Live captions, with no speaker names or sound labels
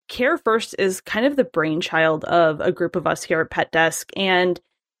Care First is kind of the brainchild of a group of us here at Pet Desk. And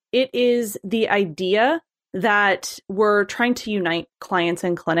it is the idea that we're trying to unite clients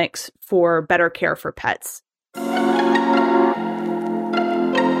and clinics for better care for pets.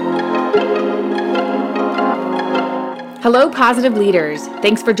 Hello, positive leaders.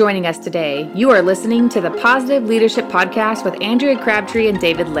 Thanks for joining us today. You are listening to the Positive Leadership Podcast with Andrea Crabtree and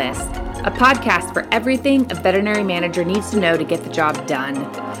David List, a podcast for everything a veterinary manager needs to know to get the job done.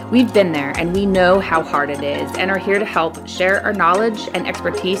 We've been there and we know how hard it is and are here to help share our knowledge and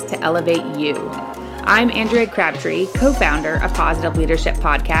expertise to elevate you. I'm Andrea Crabtree, co-founder of Positive Leadership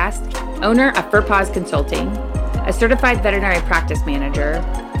Podcast, owner of FurPaws Consulting, a certified veterinary practice manager,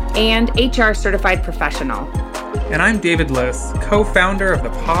 and HR certified professional. And I'm David Liss, co-founder of the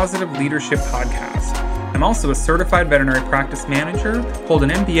Positive Leadership Podcast. I'm also a certified veterinary practice manager, hold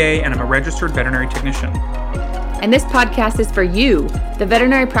an MBA, and I'm a registered veterinary technician. And this podcast is for you, the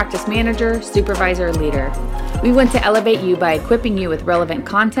veterinary practice manager, supervisor, or leader. We want to elevate you by equipping you with relevant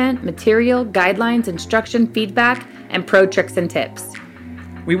content, material, guidelines, instruction, feedback, and pro tricks and tips.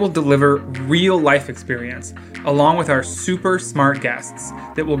 We will deliver real life experience along with our super smart guests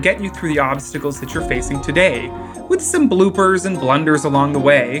that will get you through the obstacles that you're facing today, with some bloopers and blunders along the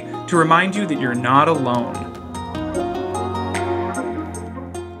way to remind you that you're not alone.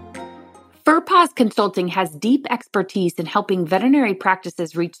 FurPaws Consulting has deep expertise in helping veterinary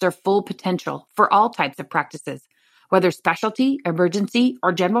practices reach their full potential for all types of practices, whether specialty, emergency,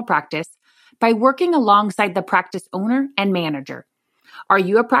 or general practice, by working alongside the practice owner and manager. Are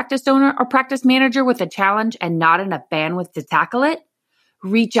you a practice owner or practice manager with a challenge and not enough bandwidth to tackle it?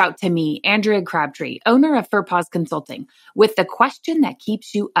 Reach out to me, Andrea Crabtree, owner of FurPaws Consulting, with the question that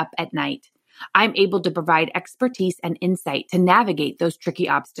keeps you up at night. I'm able to provide expertise and insight to navigate those tricky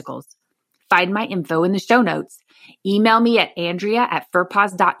obstacles. Find my info in the show notes. Email me at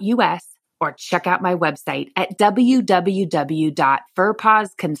andrea@furpaws.us or check out my website at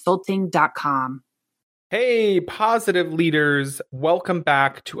www.furpawsconsulting.com. Hey, positive leaders. Welcome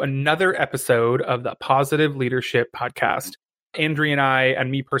back to another episode of the Positive Leadership Podcast. Andrea and I,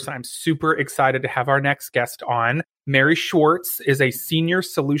 and me personally, I'm super excited to have our next guest on. Mary Schwartz is a senior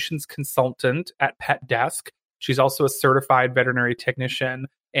solutions consultant at Pet Desk. She's also a certified veterinary technician.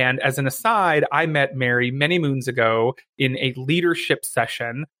 And as an aside, I met Mary many moons ago in a leadership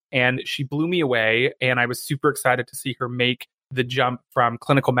session, and she blew me away. And I was super excited to see her make the jump from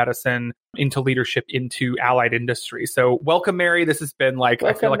clinical medicine into leadership into allied industry. So welcome, Mary. This has been I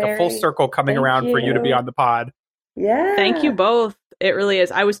feel like Mary. A full circle coming around for you to be on the pod. Yeah. Thank you both. It really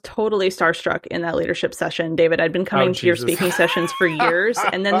is. I was totally starstruck in that leadership session, David. I'd been coming to your speaking sessions for years.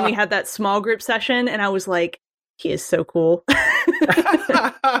 And then we had that small group session and I was like, he is so cool.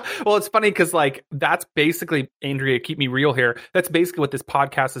 Well, it's funny because that's basically, Andrea, keep me real here. That's basically what this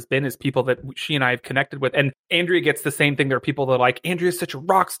podcast has been, is people that she and I have connected with. And Andrea gets the same thing. There are people that are like, Andrea's such a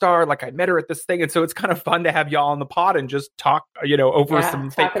rock star. I met her at this thing. And so it's kind of fun to have y'all on the pod and just talk, over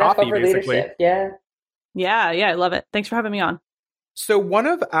some fake coffee, basically. Leadership. Yeah. Yeah. I love it. Thanks for having me on. So one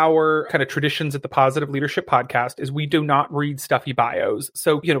of our kind of traditions at the Positive Leadership Podcast is we do not read stuffy bios.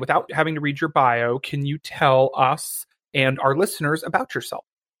 So, without having to read your bio, can you tell us and our listeners about yourself?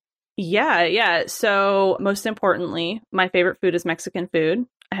 Yeah. So most importantly, my favorite food is Mexican food.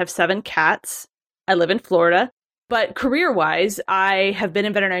 I have 7 cats. I live in Florida. But career-wise, I have been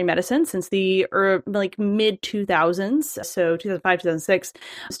in veterinary medicine since the mid-2000s, so 2005, 2006.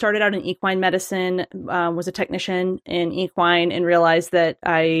 Started out in equine medicine, was a technician in equine, and realized that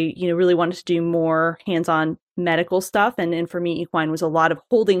I, really wanted to do more hands-on medical stuff. And for me, equine was a lot of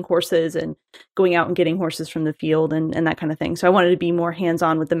holding horses and going out and getting horses from the field and that kind of thing. So I wanted to be more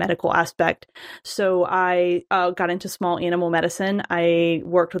hands-on with the medical aspect. So I got into small animal medicine. I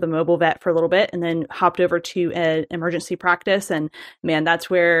worked with a mobile vet for a little bit and then hopped over to an emergency practice. And man, that's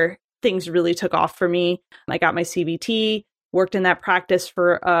where things really took off for me. I got my CVT, worked in that practice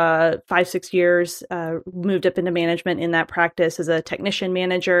for 5-6 years, moved up into management in that practice as a technician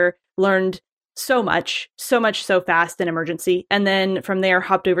manager, learned so much so fast in emergency. And then from there,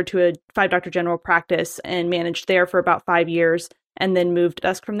 hopped over to a 5-doctor general practice and managed there for about 5 years, and then moved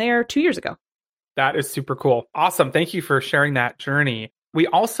desk from there 2 years ago. That is super cool. Awesome. Thank you for sharing that journey. We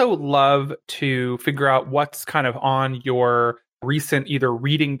also love to figure out what's kind of on your recent either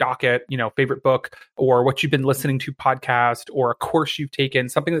reading docket, favorite book, or what you've been listening to podcast, or a course you've taken,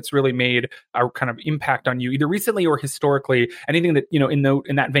 something that's really made a kind of impact on you, either recently or historically, anything that,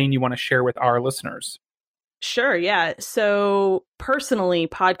 in that vein you want to share with our listeners. Sure. Yeah. So personally,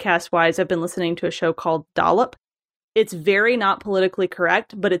 podcast wise, I've been listening to a show called Dollop. It's very not politically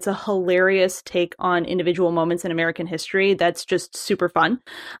correct, but it's a hilarious take on individual moments in American history that's just super fun.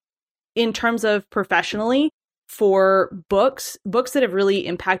 In terms of professionally, for books that have really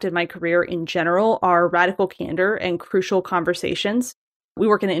impacted my career in general are Radical Candor and Crucial Conversations. We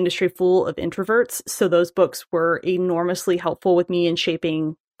work in an industry full of introverts, so those books were enormously helpful with me in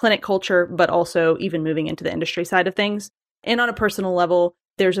shaping clinic culture, but also even moving into the industry side of things. And on a personal level,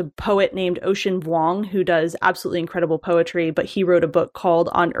 there's a poet named Ocean Vuong who does absolutely incredible poetry, but he wrote a book called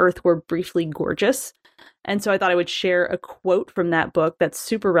On Earth We're Briefly Gorgeous. And so I thought I would share a quote from that book that's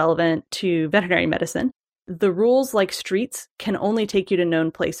super relevant to veterinary medicine. The rules, like streets, can only take you to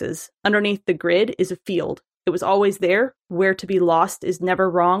known places. Underneath the grid is a field. It was always there. Where to be lost is never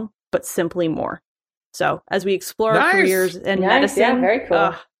wrong, but simply more. So as we explore our careers in medicine, yeah, very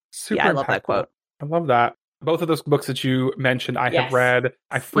cool. Super I love that quote. I love that. Both of those books that you mentioned, I have read.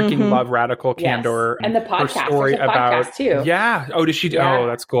 I freaking love Radical Candor. And the podcast. Her story about podcast too. Yeah. Oh, did she? Yeah. Oh,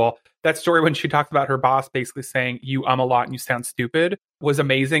 that's cool. That story when she talked about her boss basically saying, you a lot and you sound stupid was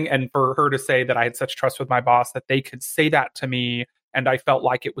amazing. And for her to say that I had such trust with my boss that they could say that to me and I felt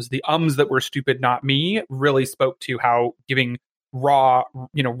like it was the ums that were stupid, not me, really spoke to how giving raw,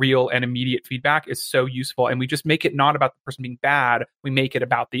 real and immediate feedback is so useful. And we just make it not about the person being bad. We make it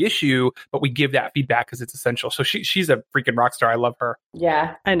about the issue, but we give that feedback because it's essential. So she's a freaking rock star. I love her.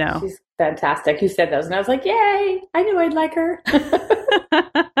 Yeah. I know. She's fantastic. You said those and I was like, yay, I knew I'd like her.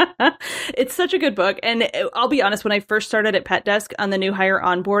 It's such a good book. And I'll be honest, when I first started at Pet Desk on the new hire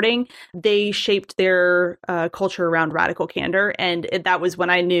onboarding, they shaped their culture around Radical Candor. And that was when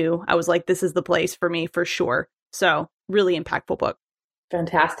I knew, I was like, this is the place for me for sure. So really impactful book.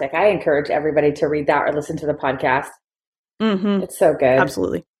 Fantastic. I encourage everybody to read that or listen to the podcast. It's so good.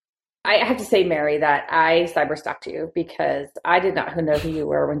 Absolutely. I have to say, Mary, that I cyberstalked you because I did not know who you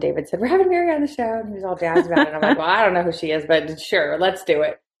were when David said, we're having Mary on the show. And he was all jazzed about it. And I'm like, well, I don't know who she is, but sure, let's do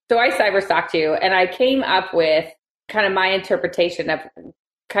it. So I cyberstalked you and I came up with kind of my interpretation of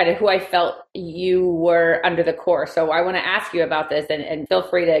kind of who I felt you were under the core. So I want to ask you about this and feel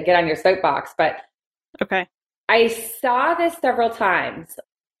free to get on your soapbox. But okay. I saw this several times,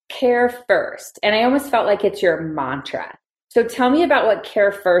 care first. And I almost felt like it's your mantra. So tell me about what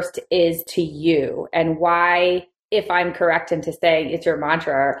care first is to you and why, if I'm correct into saying it's your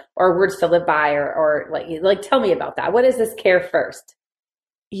mantra or words to live by or like tell me about that. What is this care first?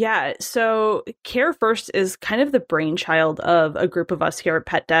 Yeah, so Care First is kind of the brainchild of a group of us here at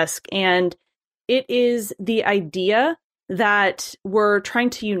Pet Desk. And it is the idea that we're trying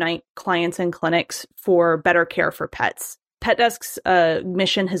to unite clients and clinics for better care for pets. Pet Desk's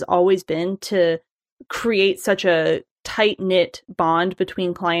mission has always been to create such a tight-knit bond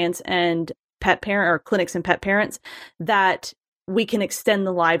between clients and pet parent or clinics and pet parents that we can extend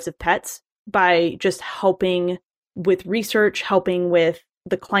the lives of pets by just helping with research, helping with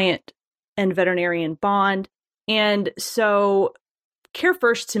the client and veterinarian bond. And so Care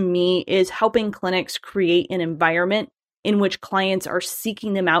First to me is helping clinics create an environment in which clients are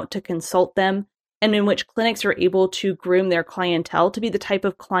seeking them out to consult them and in which clinics are able to groom their clientele to be the type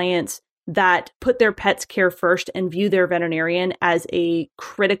of clients that put their pet's care first and view their veterinarian as a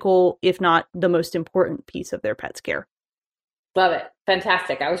critical, if not the most important piece of their pet's care. Love it.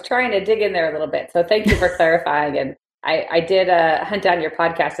 Fantastic. I was trying to dig in there a little bit. So thank you for clarifying. And I did hunt down your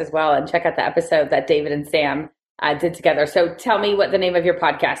podcast as well and check out the episode that David and Sam did together. So tell me what the name of your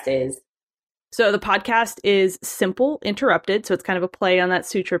podcast is. So the podcast is Simple Interrupted. So it's kind of a play on that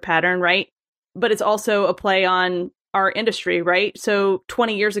suture pattern, right? But it's also a play on our industry, right? So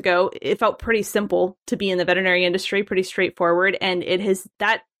 20 years ago, it felt pretty simple to be in the veterinary industry, pretty straightforward. And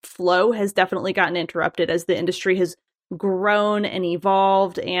that flow has definitely gotten interrupted as the industry has grown and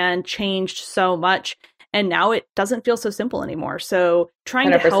evolved and changed so much. And now it doesn't feel so simple anymore. So trying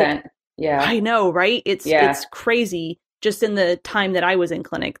 100%. to help. Yeah. I know, right? It's crazy just in the time that I was in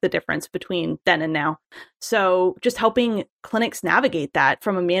clinic, the difference between then and now. So just helping clinics navigate that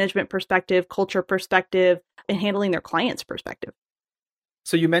from a management perspective, culture perspective, and handling their clients' perspective.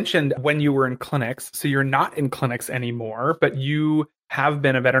 So you mentioned when you were in clinics, so you're not in clinics anymore, but you have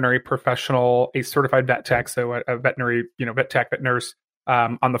been a veterinary professional, a certified vet tech, so a veterinary, vet tech, vet nurse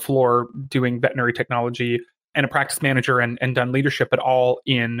on the floor doing veterinary technology, and a practice manager and done leadership, but all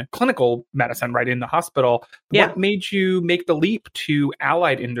in clinical medicine, right in the hospital. Yeah. What made you make the leap to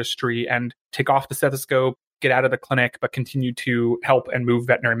allied industry and take off the stethoscope, get out of the clinic, but continue to help and move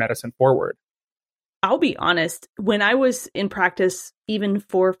veterinary medicine forward? I'll be honest, when I was in practice, even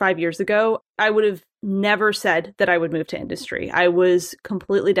 4 or 5 years ago, I would have never said that I would move to industry. I was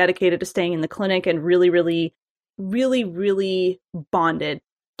completely dedicated to staying in the clinic and really, really, really, really bonded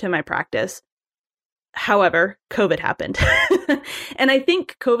to my practice. However, COVID happened. And I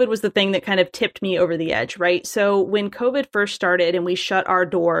think COVID was the thing that kind of tipped me over the edge, right? So when COVID first started and we shut our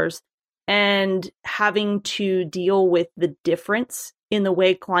doors and having to deal with the difference in the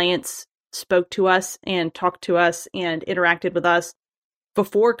way clients spoke to us and talked to us and interacted with us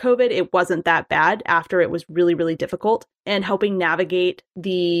before COVID, it wasn't that bad. After, it was really, really difficult. And helping navigate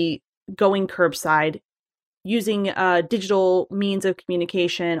the going curbside, using digital means of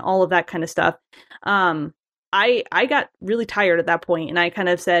communication, all of that kind of stuff. I got really tired at that point, and I kind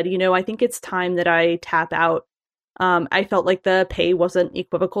of said, I think it's time that I tap out. I felt like the pay wasn't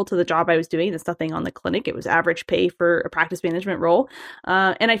equivocal to the job I was doing. There's nothing on the clinic. It was average pay for a practice management role.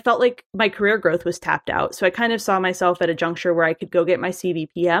 And I felt like my career growth was tapped out. So I kind of saw myself at a juncture where I could go get my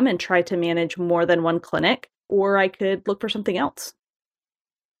CVPM and try to manage more than one clinic, or I could look for something else.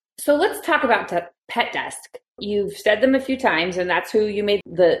 So let's talk about Pet Desk. You've said them a few times, and that's who you made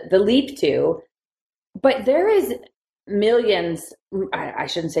the leap to. But there is millions, I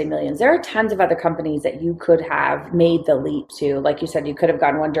shouldn't say millions, there are tons of other companies that you could have made the leap to. Like you said, you could have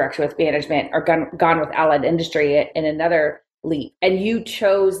gone one direction with management or gone with Allied Industry in another leap. And you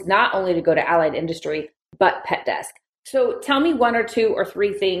chose not only to go to Allied Industry, but Pet Desk. So tell me one or two or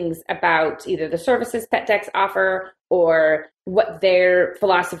three things about either the services Pet Desk offer or what their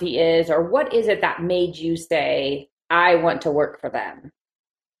philosophy is, or what is it that made you say, I want to work for them?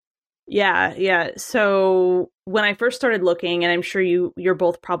 Yeah. So when I first started looking, and I'm sure you're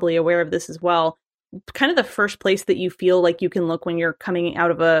both probably aware of this as well, kind of the first place that you feel like you can look when you're coming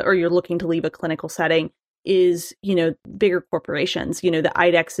out of or you're looking to leave a clinical setting is, bigger corporations, the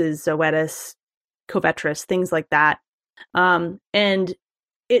IDEXs, Zoetis, Covetrus, things like that. And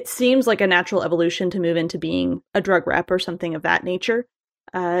it seems like a natural evolution to move into being a drug rep or something of that nature.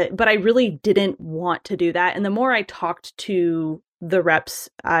 But I really didn't want to do that. And the more I talked to the reps,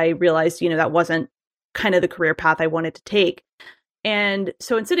 I realized, that wasn't kind of the career path I wanted to take. And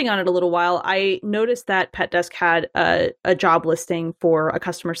so in sitting on it a little while, I noticed that Pet Desk had a job listing for a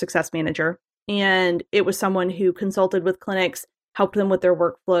customer success manager. And it was someone who consulted with clinics, helped them with their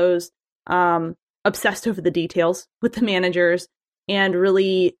workflows, obsessed over the details with the managers, and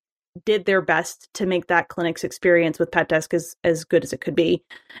really did their best to make that clinic's experience with Pet Desk as good as it could be.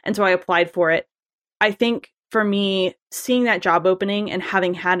 And so I applied for it. I think for me, seeing that job opening and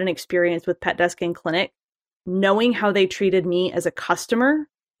having had an experience with Pet Desk in clinic, knowing how they treated me as a customer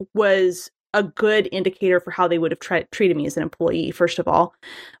was a good indicator for how they would have treated me as an employee, first of all.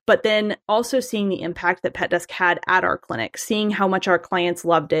 But then also seeing the impact that Pet Desk had at our clinic, seeing how much our clients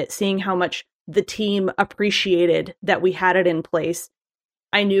loved it, seeing how much the team appreciated that we had it in place,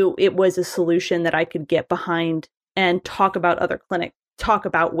 I knew it was a solution that I could get behind and talk about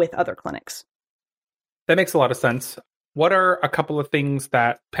with other clinics. That makes a lot of sense. What are a couple of things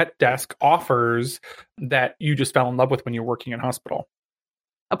that Pet Desk offers that you just fell in love with when you're working in hospital?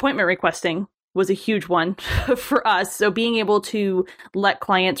 Appointment requesting was a huge one for us. So being able to let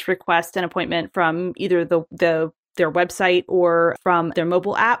clients request an appointment from either their website or from their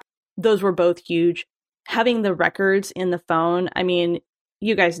mobile app, those were both huge. Having the records in the phone, I mean,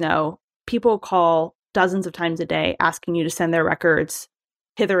 you guys know, people call dozens of times a day asking you to send their records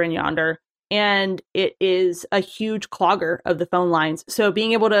hither and yonder. And it is a huge clogger of the phone lines. So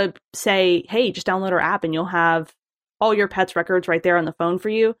being able to say, hey, just download our app and you'll have all your pet's records right there on the phone for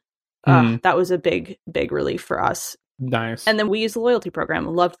you. That was a big, big relief for us. Nice. And then we use the loyalty program.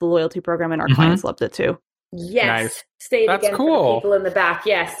 Loved the loyalty program, and our clients loved it too. Yes. Nice. Say it That's again cool. for the people in the back.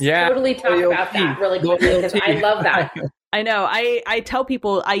 Yes. Yeah. Totally talk about that really quickly because I love that. I know. I tell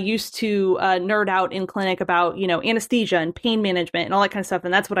people I used to nerd out in clinic about, anesthesia and pain management and all that kind of stuff.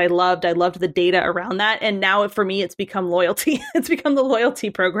 And that's what I loved. I loved the data around that. And now for me, it's become loyalty. It's become the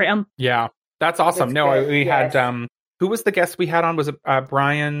loyalty program. Yeah, that's awesome. That's we yes. had, who was the guest we had on? Was it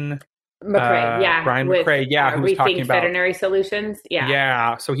Brian? McCray, Brian McCray, who was talking about veterinary solutions.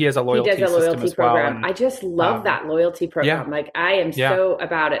 Yeah. So he has a loyalty system as program. well. I just love that loyalty program. Yeah. Like I am so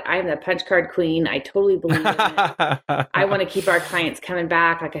about it. I am the punch card queen. I totally believe in it. I want to keep our clients coming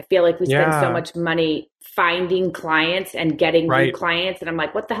back. Like I feel like we spend so much money finding clients and getting new clients, and I'm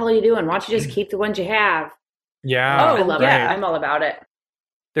like, what the hell are you doing? Why don't you just keep the ones you have? Yeah. I love it. I'm all about it.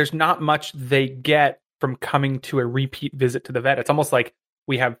 There's not much they get from coming to a repeat visit to the vet. It's almost like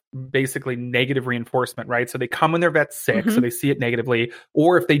we have basically negative reinforcement, right? So they come when their vet's sick, so they see it negatively.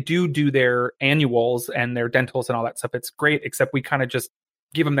 Or if they do their annuals and their dentals and all that stuff, it's great, except we kind of just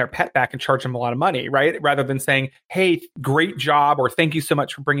give them their pet back and charge them a lot of money, right? Rather than saying, hey, great job, or thank you so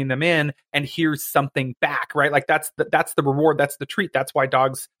much for bringing them in, and here's something back, right? Like that's the reward, that's the treat. That's why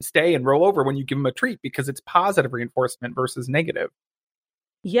dogs stay and roll over when you give them a treat, because it's positive reinforcement versus negative.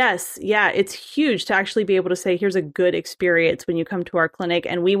 Yes. Yeah. It's huge to actually be able to say, here's a good experience when you come to our clinic,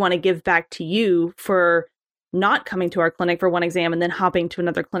 and we want to give back to you for not coming to our clinic for one exam and then hopping to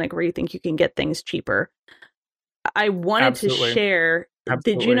another clinic where you think you can get things cheaper. I wanted Absolutely. to share,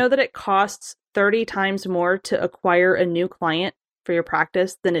 Absolutely. did you know that it costs 30 times more to acquire a new client for your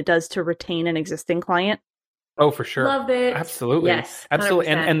practice than it does to retain an existing client? Oh, for sure. Love it. Absolutely. Yes. 100%. Absolutely.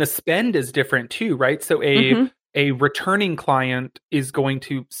 And the spend is different too, right? So a returning client is going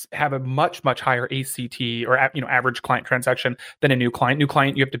to have a much, much higher ACT or average client transaction than a new client. New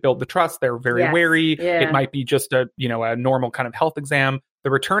client, you have to build the trust. They're very wary. Yeah. It might be just a normal kind of health exam. The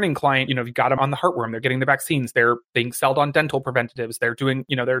returning client, you got them on the heartworm. They're getting the vaccines. They're being sold on dental preventatives. They're doing,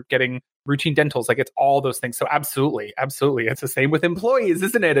 they're getting routine dentals. Like, it's all those things. So absolutely. It's the same with employees,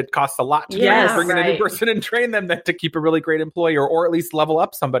 isn't it? It costs a lot to bring in a new person and train them than to keep a really great employee or at least level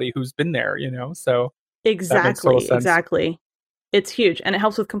up somebody who's been there, so. Exactly. It's huge. And it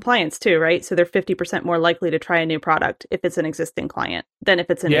helps with compliance too, right? So they're 50% more likely to try a new product if it's an existing client than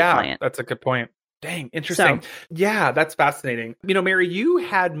if it's a new client. Yeah, that's a good point. Dang, interesting. Yeah, that's fascinating. Mary, you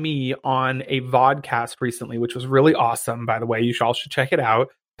had me on a vodcast recently, which was really awesome, by the way. You all should check it out.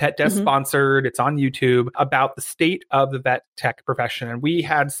 Pet Desk sponsored. It's on YouTube, about the state of the vet tech profession. And we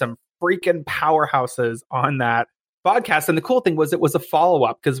had some freaking powerhouses on that podcast. And the cool thing was it was a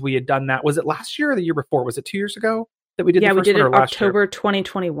follow-up because we had done that. Was it last year or the year before? Was it 2 years ago that we did the first one? Yeah, we did it last October year?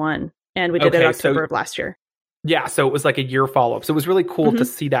 2021. And we did it October of last year. Yeah, so it was like a year follow-up. So it was really cool to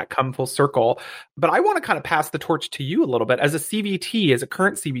see that come full circle. But I want to kind of pass the torch to you a little bit as a CVT, as a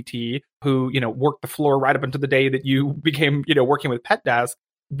current CVT who, worked the floor right up until the day that you became, working with Pet Desk.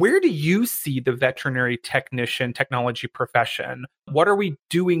 Where do you see the veterinary technician technology profession? What are we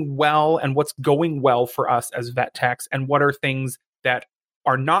doing well and what's going well for us as vet techs? And what are things that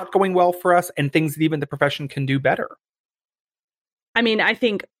are not going well for us and things that even the profession can do better? I mean, I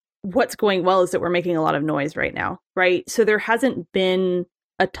think what's going well is that we're making a lot of noise right now, right? So there hasn't been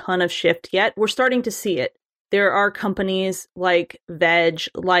a ton of shift yet. We're starting to see it. There are companies like Veg,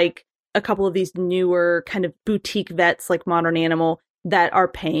 like a couple of these newer kind of boutique vets like Modern Animal that are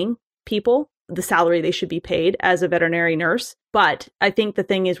paying people the salary they should be paid as a veterinary nurse. But I think the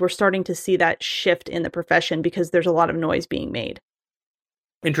thing is we're starting to see that shift in the profession because there's a lot of noise being made.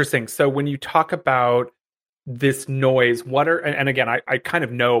 Interesting. So when you talk about this noise, and again, I kind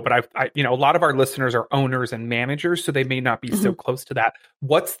of know, but I a lot of our listeners are owners and managers, so they may not be so close to that.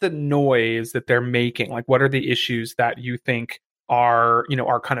 What's the noise that they're making? Like, what are the issues that you think are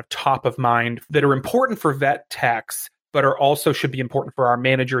kind of top of mind that are important for vet techs, but are also should be important for our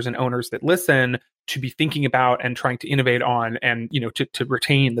managers and owners that listen to be thinking about and trying to innovate on and, to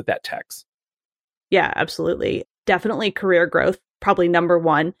retain the vet techs? Yeah, absolutely. Definitely career growth, probably number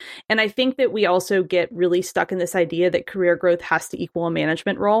one. And I think that we also get really stuck in this idea that career growth has to equal a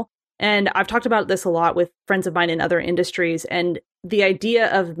management role. And I've talked about this a lot with friends of mine in other industries. And the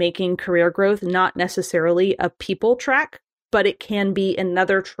idea of making career growth not necessarily a people track, but it can be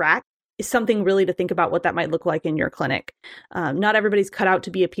another track is something really to think about what that might look like in your clinic. Not everybody's cut out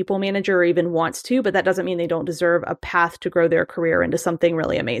to be a people manager or even wants to, but that doesn't mean they don't deserve a path to grow their career into something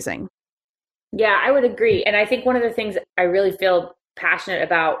really amazing. Yeah, I would agree. And I think one of the things I really feel passionate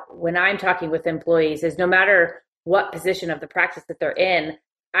about when I'm talking with employees is no matter what position of the practice that they're in,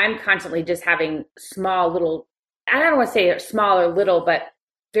 I'm constantly just having small little, I don't want to say small or little, but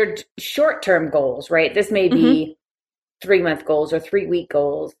they're short-term goals, right? This may be 3-month goals or 3-week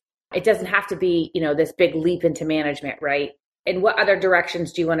goals. It doesn't have to be, this big leap into management, right? And what other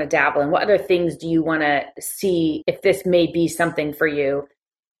directions do you want to dabble in? What other things do you want to see if this may be something for you?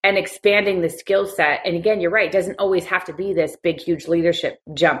 And expanding the skill set. And again, you're right. It doesn't always have to be this big, huge leadership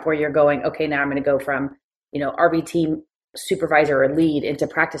jump where you're going, okay, now I'm going to go from, RVT supervisor or lead into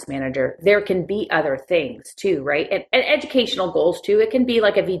practice manager. There can be other things too, right? And educational goals too. It can be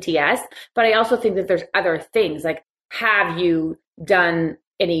like a VTS, but I also think that there's other things like, have you done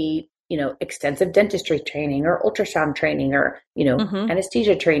any, extensive dentistry training or ultrasound training or,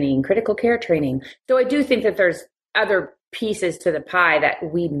 anesthesia training, critical care training. So I do think that there's other pieces to the pie that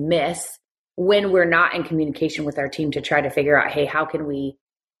we miss when we're not in communication with our team to try to figure out, hey, how can we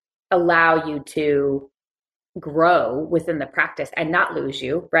allow you to grow within the practice and not lose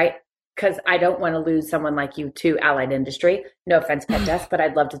you, right? Because I don't want to lose someone like you to allied industry. No offense, Pet Desk, but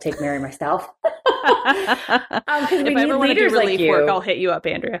I'd love to take Mary myself. If I ever want to do relief work, I'll hit you up,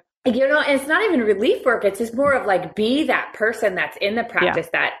 Andrea. It's not even relief work. It's just more of like, be that person that's in the practice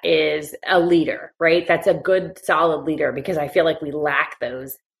that is a leader, right? That's a good, solid leader, because I feel like we lack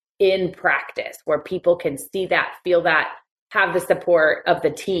those in practice where people can see that, feel that, have the support of the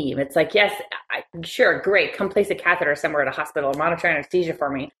team. It's like, yes, sure, great. Come place a catheter somewhere at a hospital, monitor anesthesia for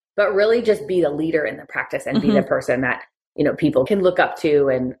me, but really just be the leader in the practice and be the person that, people can look up to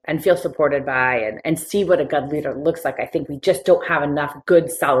and feel supported by and see what a good leader looks like. I think we just don't have enough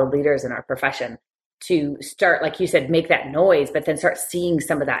good, solid leaders in our profession to start, like you said, make that noise, but then start seeing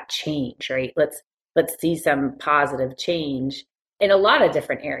some of that change, right? Let's see some positive change in a lot of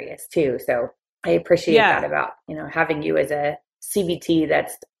different areas too. So I appreciate that about, having you as a CVT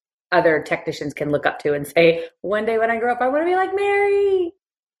that's other technicians can look up to and say, one day when I grow up, I want to be like Mary.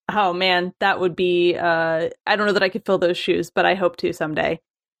 Oh man, that would be, I don't know that I could fill those shoes, but I hope to someday.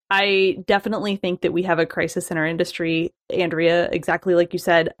 I definitely think that we have a crisis in our industry, Andrea, exactly like you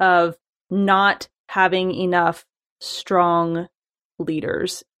said, of not having enough strong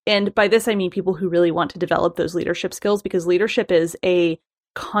leaders. And by this, I mean people who really want to develop those leadership skills, because leadership is a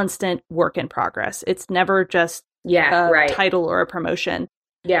constant work in progress. It's never just a title or a promotion.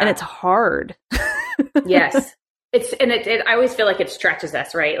 Yeah. And it's hard. Yes. I always feel like it stretches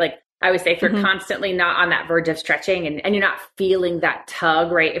us, right? Like I always say, if you're constantly not on that verge of stretching and you're not feeling that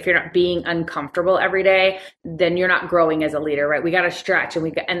tug, right? If you're not being uncomfortable every day, then you're not growing as a leader, right? We got to stretch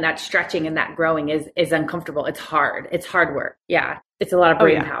and that stretching and that growing is uncomfortable. It's hard. It's hard work. Yeah. It's a lot of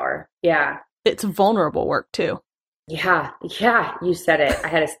brain power. Yeah. It's vulnerable work too. Yeah. You said it. I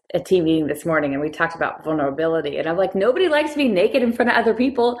had a team meeting this morning and we talked about vulnerability, and I'm like, nobody likes to be naked in front of other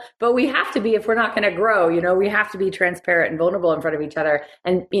people, but we have to be if we're not going to grow. We have to be transparent and vulnerable in front of each other,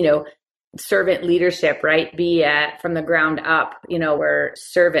 and servant leadership, right? Be from the ground up. We're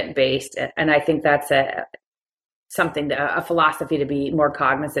servant based, and I think that's a philosophy to be more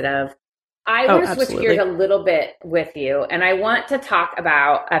cognizant of. I want to switch gears a little bit with you, and I want to talk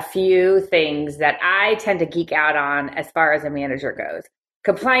about a few things that I tend to geek out on as far as a manager goes.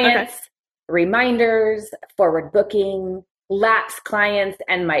 Compliance, reminders, forward booking, lapse clients,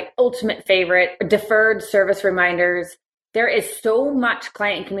 and my ultimate favorite, deferred service reminders. There is so much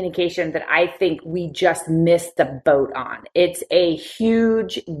client communication that I think we just missed the boat on. It's a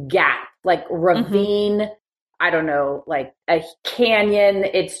huge gap, like ravine. I don't know, like a canyon.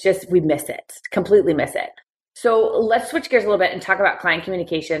 It's just, we miss it, completely miss it. So let's switch gears a little bit and talk about client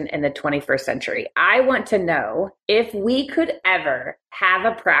communication in the 21st century. I want to know if we could ever have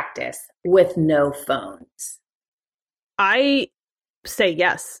a practice with no phones. I say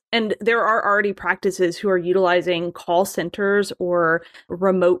yes. And there are already practices who are utilizing call centers or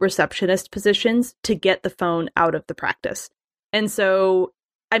remote receptionist positions to get the phone out of the practice. And so,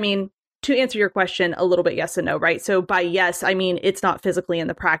 I mean, to answer your question a little bit, yes and no, right? So by yes, I mean, it's not physically in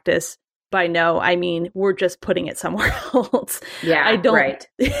the practice. By no, I mean, we're just putting it somewhere else. Yeah, I don't, right.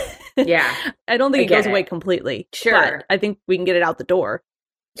 Yeah. I don't think it goes away completely. Sure. But I think we can get it out the door.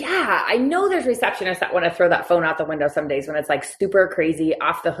 Yeah. I know there's receptionists that want to throw that phone out the window some days when it's like super crazy,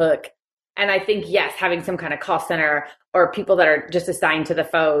 off the hook. And I think, yes, having some kind of call center or people that are just assigned to the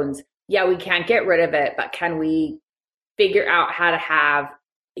phones, yeah, we can't get rid of it, but can we figure out how to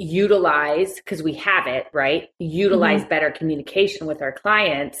utilize, because we have it, right? Utilize better communication with our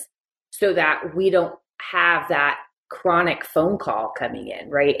clients so that we don't have that chronic phone call coming in,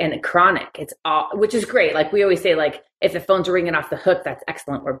 right? And chronic, it's all, which is great. Like we always say, like, if the phones are ringing off the hook, that's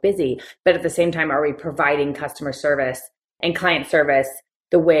excellent. We're busy. But at the same time, are we providing customer service and client service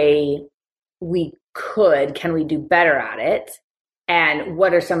the way we could? Can we do better at it? And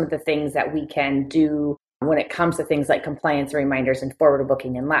what are some of the things that we can do when it comes to things like compliance reminders and forward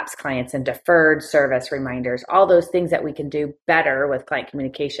booking and lapse clients and deferred service reminders, all those things that we can do better with client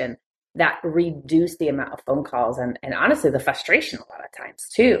communication that reduce the amount of phone calls and honestly, the frustration a lot of times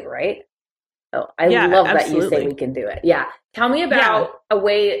too, right? So I love that you say we can do it. Yeah. Tell me about a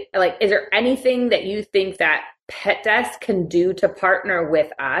way, like, is there anything that you think that Pet Desk can do to partner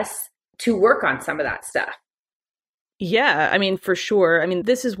with us to work on some of that stuff? Yeah, I mean, for sure. I mean,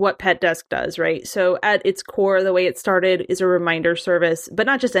 this is what Pet Desk does, right? So at its core, the way it started is a reminder service, but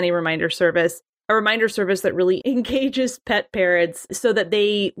not just any reminder service, a reminder service that really engages pet parents so that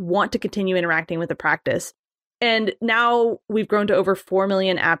they want to continue interacting with the practice. And now we've grown to over 4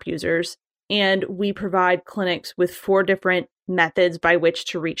 million app users, and we provide clinics with 4 different methods by which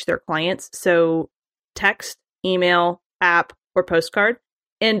to reach their clients. So text, email, app, or postcard.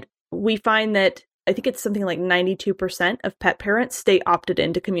 And we find that I think it's something like 92% of pet parents stay opted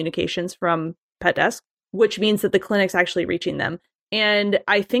into communications from Pet Desk, which means that the clinic's actually reaching them. And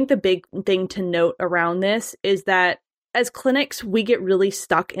I think the big thing to note around this is that as clinics, we get really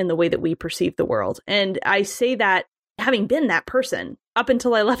stuck in the way that we perceive the world. And I say that having been that person up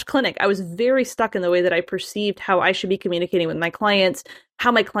until I left clinic, I was very stuck in the way that I perceived how I should be communicating with my clients,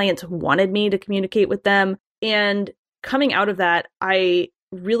 how my clients wanted me to communicate with them. And coming out of that, I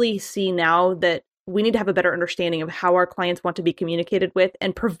really see now that we need to have a better understanding of how our clients want to be communicated with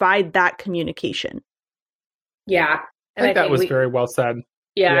and provide that communication. Yeah. And I think that was very well said.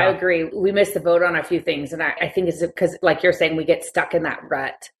 Yeah, I agree. We missed the boat on a few things. And I think it's because, like you're saying, we get stuck in that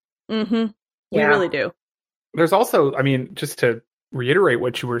rut. Mm-hmm. We really do. There's also, I mean, just to reiterate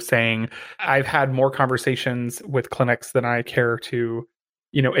what you were saying, I've had more conversations with clinics than I care to,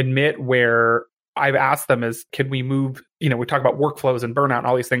 admit, where I've asked them is, can we move, we talk about workflows and burnout and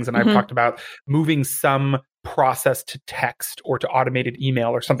all these things. And I've talked about moving some process to text or to automated email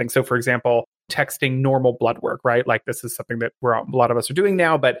or something. So for example, texting normal blood work, right? Like this is something that a lot of us are doing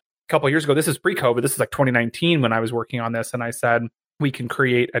now, but a couple of years ago, this is pre-COVID. This is like 2019 when I was working on this. And I said, we can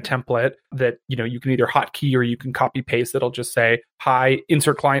create a template that, you can either hotkey or you can copy paste. It'll just say, hi,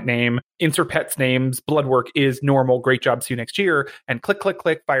 insert client name, insert pet's names, blood work is normal. Great job. See you next year. And click, click,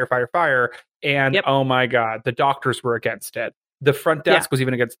 click, fire, fire, fire. And oh my God, the doctors were against it. The front desk was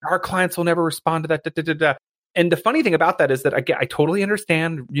even against, our clients will never respond to that. Da, da, da, da. And the funny thing about that is that, again, I totally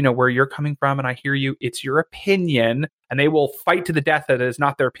understand, where you're coming from, and I hear you. It's your opinion, and they will fight to the death that it is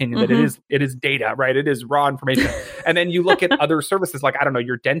not their opinion, that it is data, right? It is raw information. And then you look at other services, like, I don't know,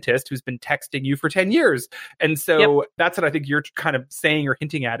 your dentist who's been texting you for 10 years. And so that's what I think you're kind of saying or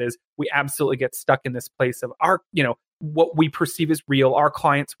hinting at, is we absolutely get stuck in this place of our, what we perceive as real. Our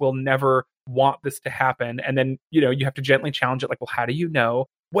clients will never want this to happen. And then, you have to gently challenge it, like, well, how do you know?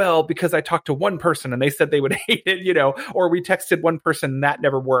 Well, because I talked to one person and they said they would hate it, or we texted one person and that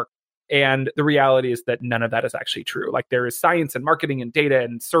never worked. And the reality is that none of that is actually true. Like, there is science and marketing and data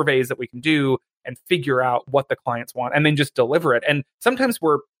and surveys that we can do and figure out what the clients want and then just deliver it. And sometimes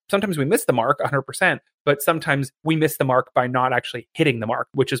we miss the mark 100%, but sometimes we miss the mark by not actually hitting the mark,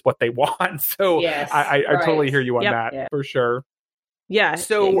 which is what they want. So I totally hear you on that for sure. Yeah,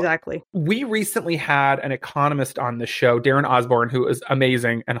 so exactly. We recently had an economist on the show, Darren Osborne, who is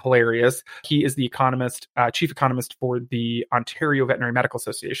amazing and hilarious. He is the chief economist for the Ontario Veterinary Medical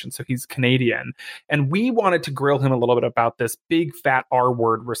Association. So he's Canadian. And we wanted to grill him a little bit about this big fat R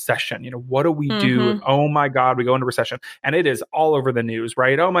word, recession. What do we do? Oh my God, we go into recession. And it is all over the news,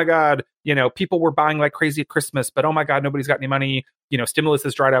 right? Oh my God, people were buying like crazy at Christmas, but oh my God, nobody's got any money. Stimulus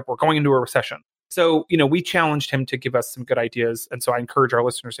has dried up. We're going into a recession. So, we challenged him to give us some good ideas. And so I encourage our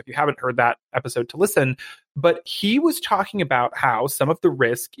listeners, if you haven't heard that episode, to listen. But he was talking about how some of the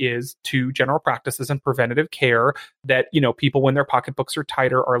risk is to general practices and preventative care, that, people, when their pocketbooks are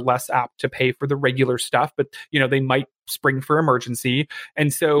tighter, are less apt to pay for the regular stuff, but, they might spring for emergency.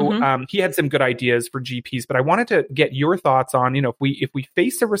 And so he had some good ideas for GPs, but I wanted to get your thoughts on, if we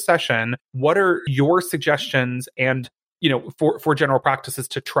face a recession, what are your suggestions and for general practices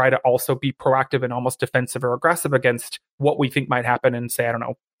to try to also be proactive and almost defensive or aggressive against what we think might happen in, say, I don't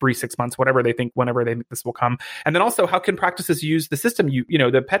know, 3-6 months, whenever they think this will come. And then also, how can practices use the system,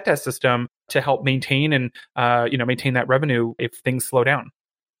 the pet test system, to help maintain and, maintain that revenue if things slow down?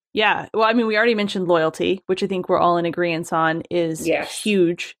 Yeah. Well, I mean, we already mentioned loyalty, which I think we're all in agreement on is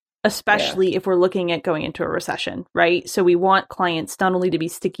huge, especially if we're looking at going into a recession, right? So we want clients not only to be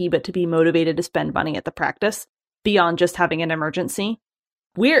sticky, but to be motivated to spend money at the practice beyond just having an emergency.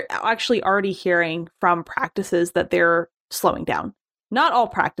 We're actually already hearing from practices that they're slowing down. Not all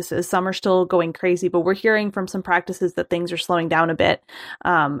practices, some are still going crazy, but we're hearing from some practices that things are slowing down a bit.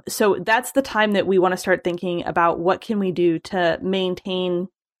 So that's the time that we want to start thinking about what can we do to maintain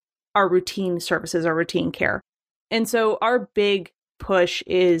our routine services, our routine care. And so our big push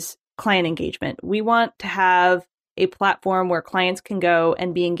is client engagement. We want to have a platform where clients can go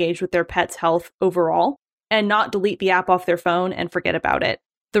and be engaged with their pet's health overall, and not delete the app off their phone and forget about it.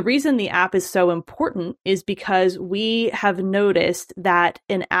 The reason the app is so important is because we have noticed that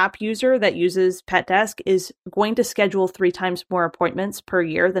an app user that uses Pet Desk is going to schedule 3 times more appointments per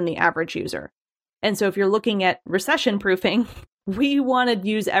year than the average user. And so if you're looking at recession proofing, we want to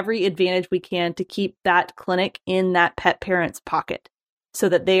use every advantage we can to keep that clinic in that pet parent's pocket so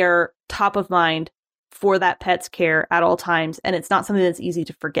that they are top of mind for that pet's care at all times. And it's not something that's easy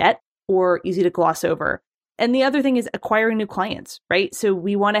to forget or easy to gloss over. And the other thing is acquiring new clients, right? So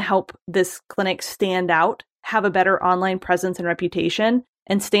we want to help this clinic stand out, have a better online presence and reputation,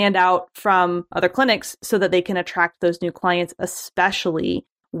 and stand out from other clinics so that they can attract those new clients, especially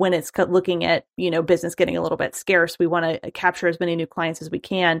when it's looking at, business getting a little bit scarce. We want to capture as many new clients as we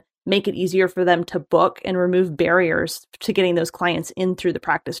can, make it easier for them to book, and remove barriers to getting those clients in through the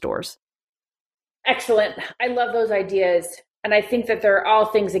practice doors. Excellent. I love those ideas. And I think that they're all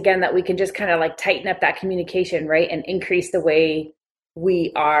things, again, that we can just kind of like tighten up that communication, right? And increase the way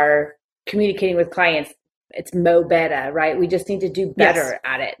we are communicating with clients. It's mo better, right? We just need to do better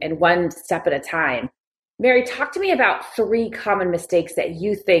at it, and one step at a time. Mary, talk to me about 3 common mistakes that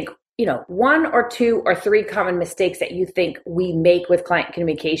you think, 1 or 2 or 3 common mistakes that you think we make with client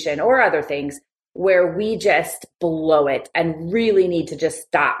communication or other things where we just blow it and really need to just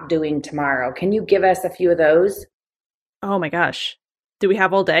stop doing tomorrow. Can you give us a few of those? Oh my gosh. Do we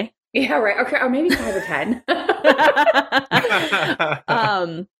have all day? Yeah, right. Okay. Or maybe 5 or 10.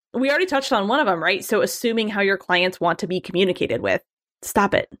 We already touched on one of them, right? So assuming how your clients want to be communicated with.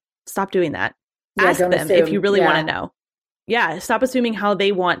 Stop it. Stop doing that. Yeah, Ask them assume. if you really Yeah. want to know. Yeah, stop assuming how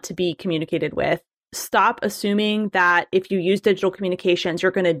they want to be communicated with. Stop assuming that if you use digital communications,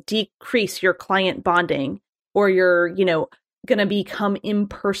 you're going to decrease your client bonding or you're, going to become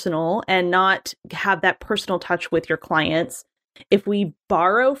impersonal and not have that personal touch with your clients. If we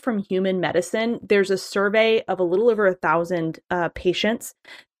borrow from human medicine, there's a survey of a little over 1,000 patients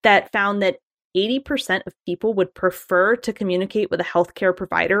that found that 80% of people would prefer to communicate with a healthcare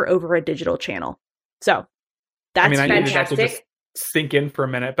provider over a digital channel. So that's I needed that to fantastic. just sink in for a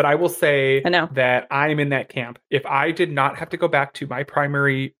minute, but I will say I know. that I'm in that camp. If I did not have to go back to my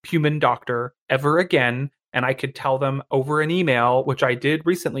primary human doctor ever again, and I could tell them over an email, which I did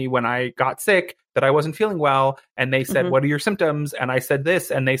recently when I got sick, that I wasn't feeling well, and they said, what are your symptoms? And I said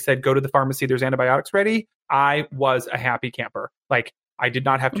this, and they said, go to the pharmacy, there's antibiotics ready. I was a happy camper. Like, I did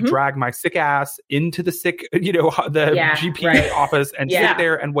not have to drag my sick ass into the GP office and sit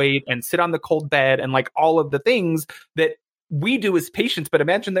there and wait and sit on the cold bed and like all of the things that we do as patients. But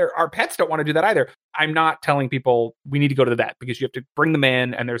imagine our pets don't want to do that either. I'm not telling people we need to go to the vet because you have to bring them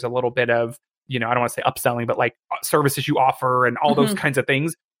in and there's a little bit of, I don't want to say upselling, but like services you offer and all those kinds of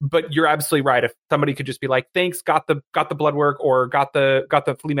things. But you're absolutely right. If somebody could just be like, thanks, got the blood work or got the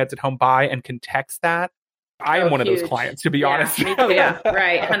flea meds at home, bye, and can text that. I am one of those clients, to be honest. Me too.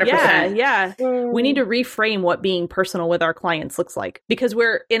 Right. 100%. Yeah. We need to reframe what being personal with our clients looks like because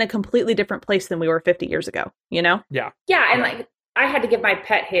we're in a completely different place than we were 50 years ago, Yeah. Yeah. And like, I had to give my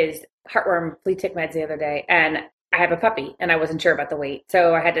pet his heartworm flea tick meds the other day, and I have a puppy and I wasn't sure about the weight.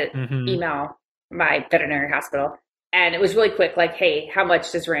 So I had to email my veterinary hospital, and it was really quick. Like, hey, how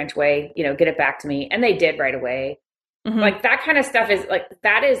much does Ranch weigh? Get it back to me. And they did right away. Like that kind of stuff is like,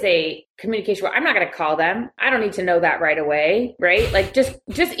 that is a communication where I'm not going to call them. I don't need to know that right away. Right. Like just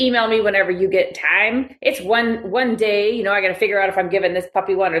email me whenever you get time. It's one day, I got to figure out if I'm giving this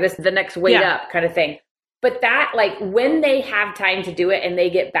puppy one or this the next weight up kind of thing. But that, like, when they have time to do it and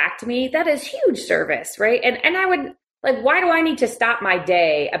they get back to me, that is huge service. Right. And I would like, why do I need to stop my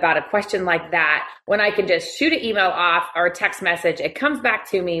day about a question like that when I can just shoot an email off or a text message? It comes back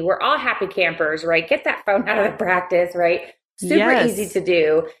to me. We're all happy campers, right? Get that phone out of the practice, right? Super easy to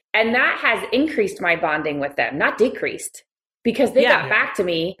do. And that has increased my bonding with them, not decreased, because they got back to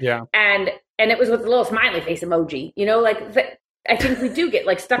me. Yeah. And it was with a little smiley face emoji, I think we do get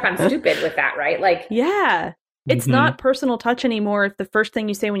like stuck on stupid with that, right? Like, yeah. It's not personal touch anymore if the first thing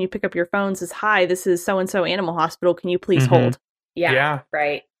you say when you pick up your phones is, hi, this is so-and-so animal hospital. Can you please hold? Yeah.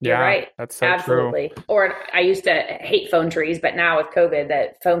 Right. You're right. That's so absolutely true. Or I used to hate phone trees, but now with COVID,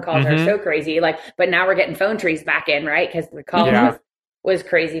 that phone calls are so crazy. Like, but now we're getting phone trees back in, right? Because the call was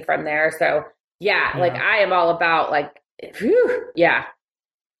crazy from there. So like I am all about like,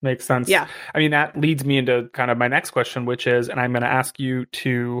 Makes sense. Yeah. I mean, that leads me into kind of my next question, which is, and I'm going to ask you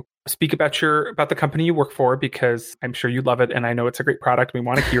to speak about the company you work for, because I'm sure you love it. And I know it's a great product. We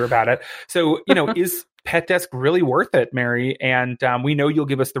want to hear about it. So, is PetDesk really worth it, Mary? And we know you'll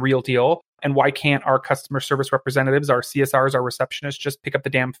give us the real deal. And why can't our customer service representatives, our CSRs, our receptionists just pick up the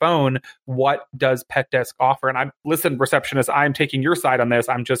damn phone? What does PetDesk offer? And listen, receptionist, I'm taking your side on this.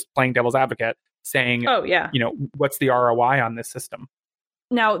 I'm just playing devil's advocate saying, what's the ROI on this system?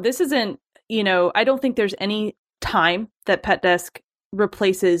 Now, this isn't, I don't think there's any time that PetDesk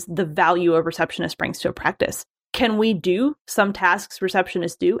replaces the value a receptionist brings to a practice. Can we do some tasks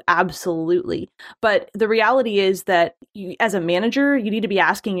receptionists do? Absolutely. But the reality is that as a manager, you need to be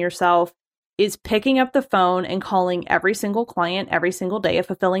asking yourself, is picking up the phone and calling every single client every single day a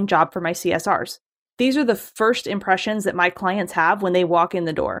fulfilling job for my CSRs? These are the first impressions that my clients have when they walk in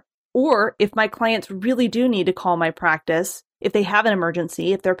the door. Or if my clients really do need to call my practice, if they have an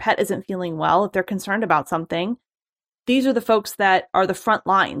emergency, if their pet isn't feeling well, if they're concerned about something, these are the folks that are the front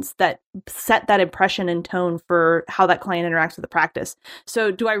lines that set that impression and tone for how that client interacts with the practice.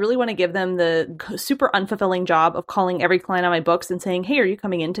 So do I really want to give them the super unfulfilling job of calling every client on my books and saying, hey, are you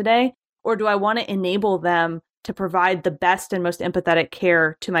coming in today? Or do I want to enable them to provide the best and most empathetic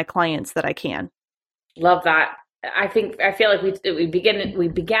care to my clients that I can? Love that. I feel like we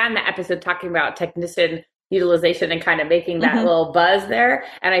began the episode talking about technician utilization and kind of making that little buzz there.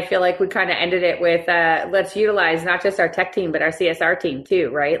 And I feel like we kind of ended it with, let's utilize not just our tech team, but our CSR team too,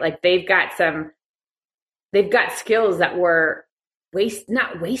 right? Like they've got some they've got skills that we're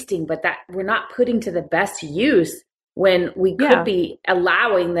not wasting, but that we're not putting to the best use when we could be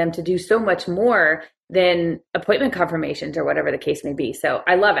allowing them to do so much more than appointment confirmations or whatever the case may be. So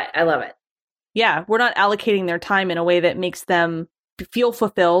I love it. I love it. Yeah, we're not allocating their time in a way that makes them feel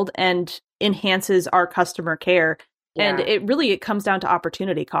fulfilled and enhances our customer care. Yeah. And it comes down to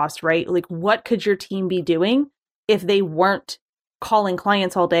opportunity cost, right? Like, what could your team be doing if they weren't calling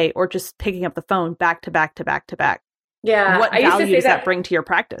clients all day or just picking up the phone back to back to back to back? Yeah. What value does that bring to your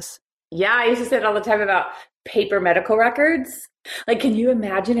practice? Yeah, I used to say it all the time about paper medical records. Like, can you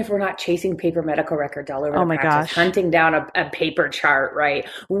imagine if we're not chasing paper medical records all over the practice, hunting down a paper chart, right?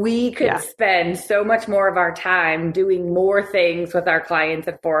 We could spend so much more of our time doing more things with our clients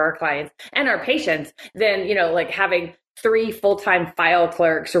and for our clients and our patients than, like having 3 full-time file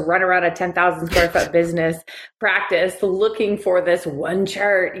clerks run around a 10,000 square foot business practice looking for this one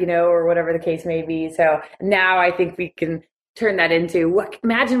chart, or whatever the case may be. So now I think we can turn that into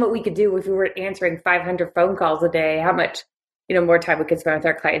imagine what we could do if we were answering 500 phone calls a day, how much, more time we could spend with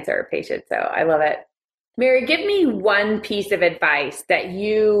our clients or our patients. So I love it. Mary, give me one piece of advice that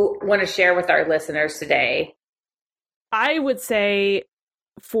you want to share with our listeners today. I would say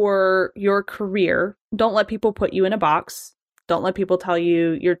for your career, don't let people put you in a box. Don't let people tell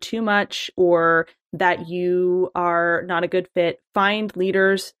you you're too much or that you are not a good fit. Find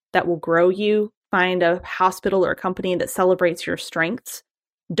leaders that will grow you. Find a hospital or a company that celebrates your strengths.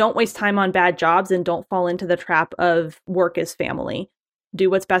 Don't waste time on bad jobs and don't fall into the trap of work as family. Do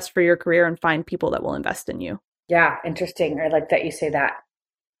what's best for your career and find people that will invest in you. Yeah, interesting. I like that you say that.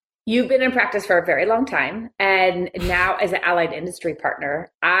 You've been in practice for a very long time. And now as an allied industry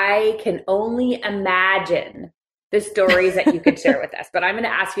partner, I can only imagine the stories that you could share with us. But I'm going to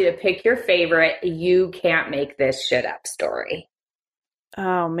ask you to pick your favorite, you can't make this shit up story.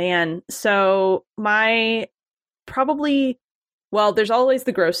 Oh, man. So there's always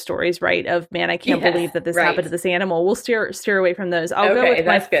the gross stories, right? Of, man, I can't believe that this happened to this animal. We'll steer away from those. I'll go with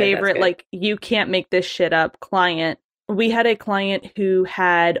my favorite, like, you can't make this shit up client. We had a client who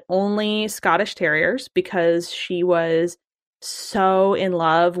had only Scottish Terriers because she was so in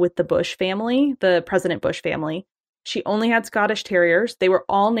love with the Bush family, the President Bush family. She only had Scottish Terriers. They were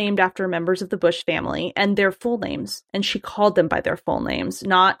all named after members of the Bush family and their full names. And she called them by their full names.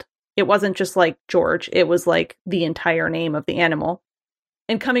 It wasn't just like George. It was like the entire name of the animal.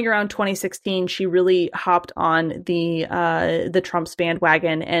 And coming around 2016, she really hopped on the Trump's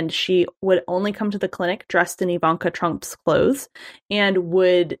bandwagon, and she would only come to the clinic dressed in Ivanka Trump's clothes and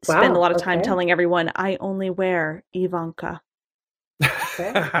would spend a lot of time telling everyone, I only wear Ivanka.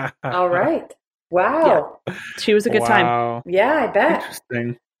 Okay. All right. Wow. Yeah. She was a good time. Yeah, I bet.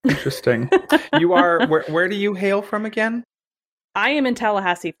 Interesting. You are, where do you hail from again? I am in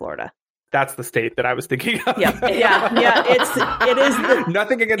Tallahassee, Florida. That's the state that I was thinking of. Yeah. It is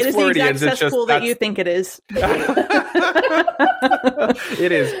nothing against Floridians. It's just that you think it is.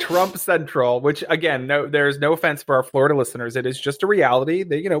 It is Trump Central, which again, there's no offense for our Florida listeners. It is just a reality.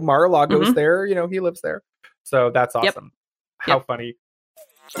 They, Mar-a-Lago's there. He lives there. So that's awesome. How funny.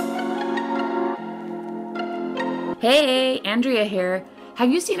 Hey, Andrea here. Have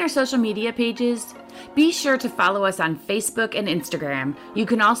you seen our social media pages? Be sure to follow us on Facebook and Instagram. You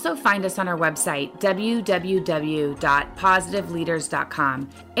can also find us on our website, www.positiveleaders.com.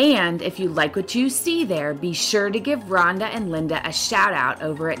 And if you like what you see there, be sure to give Rhonda and Linda a shout out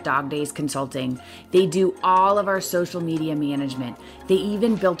over at Dog Days Consulting. They do all of our social media management. They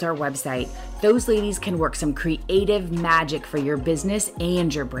even built our website. Those ladies can work some creative magic for your business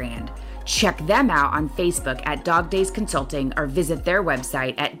and your brand. Check them out on Facebook at Dog Days Consulting or visit their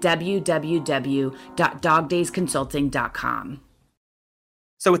website at www.dogdaysconsulting.com.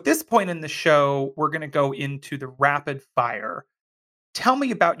 So at this point in the show, we're going to go into the rapid fire. Tell me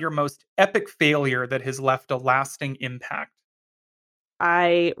about your most epic failure that has left a lasting impact.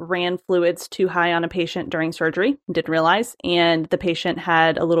 I ran fluids too high on a patient during surgery, didn't realize, and the patient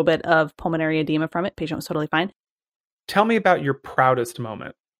had a little bit of pulmonary edema from it. Patient was totally fine. Tell me about your proudest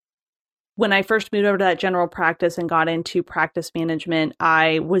moment. When I first moved over to that general practice and got into practice management,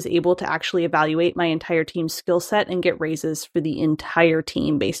 I was able to actually evaluate my entire team's skill set and get raises for the entire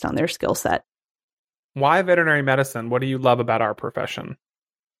team based on their skill set. Why veterinary medicine? What do you love about our profession?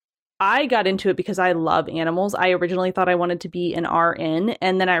 I got into it because I love animals. I originally thought I wanted to be an RN,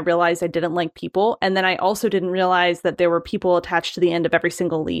 and then I realized I didn't like people. And then I also didn't realize that there were people attached to the end of every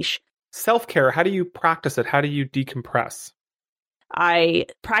single leash. Self-care, how do you practice it? How do you decompress? I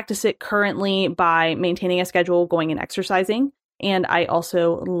practice it currently by maintaining a schedule, going and exercising. And I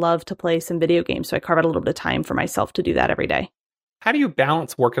also love to play some video games. So I carve out a little bit of time for myself to do that every day. How do you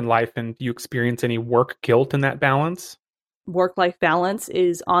balance work and life, and do you experience any work guilt in that balance? Work-life balance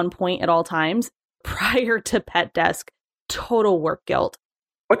is on point at all times. Prior to Pet Desk, total work guilt.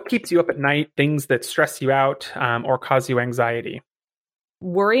 What keeps you up at night, things that stress you out or cause you anxiety?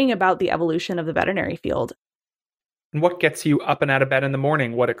 Worrying about the evolution of the veterinary field. And what gets you up and out of bed in the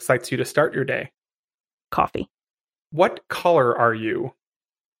morning? What excites you to start your day? Coffee. What color are you?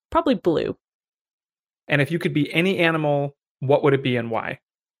 Probably blue. And if you could be any animal, what would it be and why?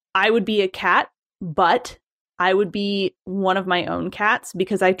 I would be a cat, but I would be one of my own cats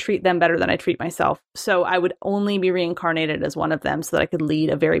because I treat them better than I treat myself. So I would only be reincarnated as one of them so that I could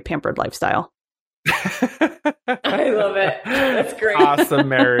lead a very pampered lifestyle. I love it. That's great. Awesome,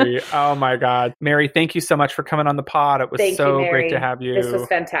 Mary. Oh my God. Mary, thank you so much for coming on the pod. It was great to have you. This was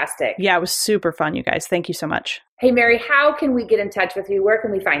fantastic. Yeah, it was super fun, you guys. Thank you so much. Hey, Mary, how can we get in touch with you? Where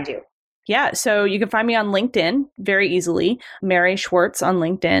can we find you? Yeah, so you can find me on LinkedIn very easily, Mary Schwartz on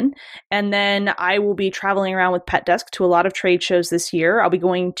LinkedIn. And then I will be traveling around with Pet Desk to a lot of trade shows this year. I'll be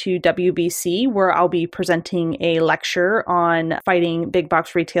going to WBC, where I'll be presenting a lecture on fighting big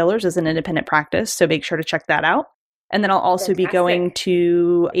box retailers as an independent practice. So make sure to check that out. And then I'll also be going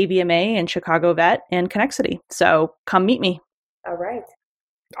to AVMA and Chicago Vet and Connexity. So come meet me. All right.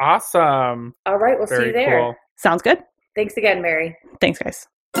 Awesome. All right, we'll see you there. Cool. Sounds good. Thanks again, Mary. Thanks, guys.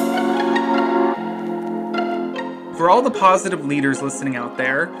 For all the positive leaders listening out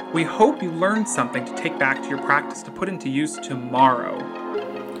there, we hope you learned something to take back to your practice to put into use tomorrow.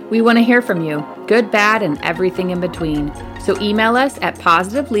 We want to hear from you, good, bad, and everything in between. So email us at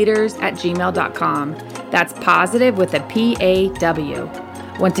positiveleaders@gmail.com. That's positive with a PAW.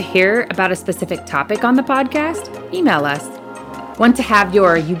 Want to hear about a specific topic on the podcast? Email us. Want to have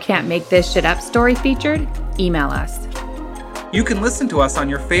your You Can't Make This Shit Up story featured? Email us. You can listen to us on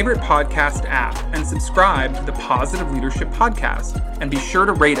your favorite podcast app and subscribe to the Positive Leadership Podcast. And be sure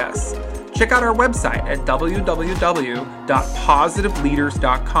to rate us. Check out our website at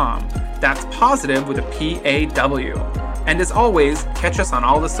www.positiveleaders.com. That's positive with a PAW. And as always, catch us on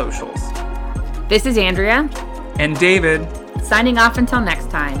all the socials. This is Andrea. And David. Signing off until next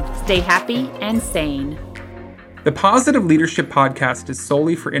time. Stay happy and sane. The Positive Leadership Podcast is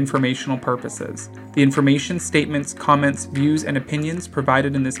solely for informational purposes. The information, statements, comments, views, and opinions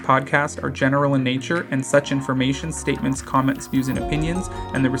provided in this podcast are general in nature, and such information, statements, comments, views, and opinions,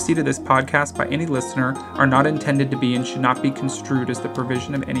 and the receipt of this podcast by any listener are not intended to be and should not be construed as the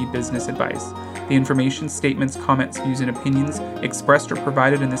provision of any business advice. The information, statements, comments, views, and opinions expressed or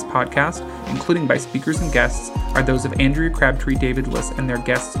provided in this podcast, including by speakers and guests, are those of Andrea Crabtree, David Liss, and their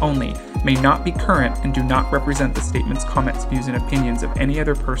guests only, may not be current, and do not represent the statements, comments, views, and opinions of any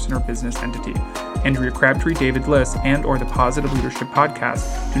other person or business entity. Andrea Crabtree, David Liss, and or the Positive Leadership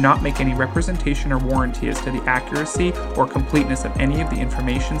Podcast do not make any representation or warranty as to the accuracy or completeness of any of the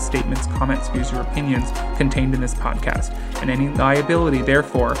information, statements, comments, views, or opinions contained in this podcast, and any liability,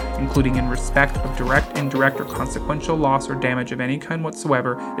 therefore, including in respect of direct, indirect, or consequential loss or damage of any kind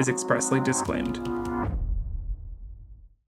whatsoever, is expressly disclaimed.